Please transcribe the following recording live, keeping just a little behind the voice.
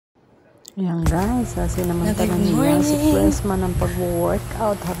Ayan guys, sinamantala ni Yassi Pressman ang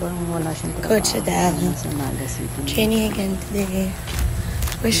pag-workout habang wala siyang trabaho. Coach Dad, sa Naga City. training again today.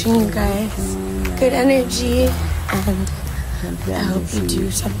 Wishing you guys good energy and I hope you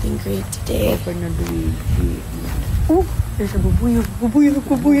do something great today. Oh, there's a bubuyog.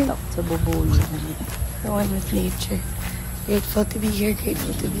 Sa bubuyog. The one with nature. Grateful to be here,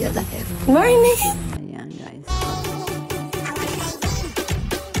 grateful to be alive. Morning! Ayan guys.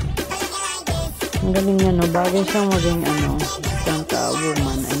 Ang galing niya, no? Bagay siyang maging, isang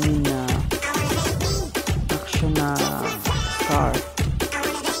woman. I mean, action na star.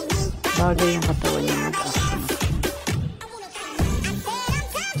 Bagay yung katawan niya mag-action.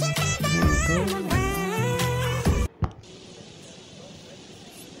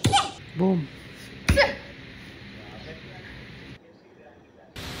 Boom.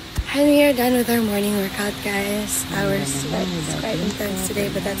 And we are done with our morning workout, guys. Our sweat is quite intense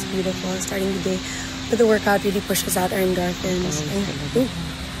today, but that's beautiful. Starting the day with a workout really pushes out our endorphins. And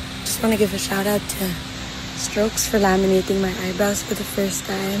just want to give a shout out to Strokes for laminating my eyebrows for the first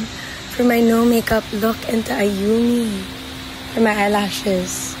time, for my no makeup look, and to Ayumi for my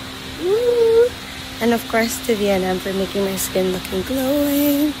eyelashes. Woo! And of course to V&M for making my skin looking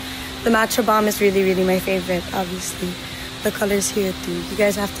glowing. The matcha bomb is really, really my favorite, obviously. The colors here too. You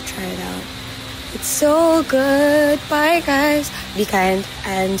guys have to try it out. It's so good. Bye guys. Be kind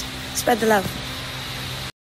and spread the love.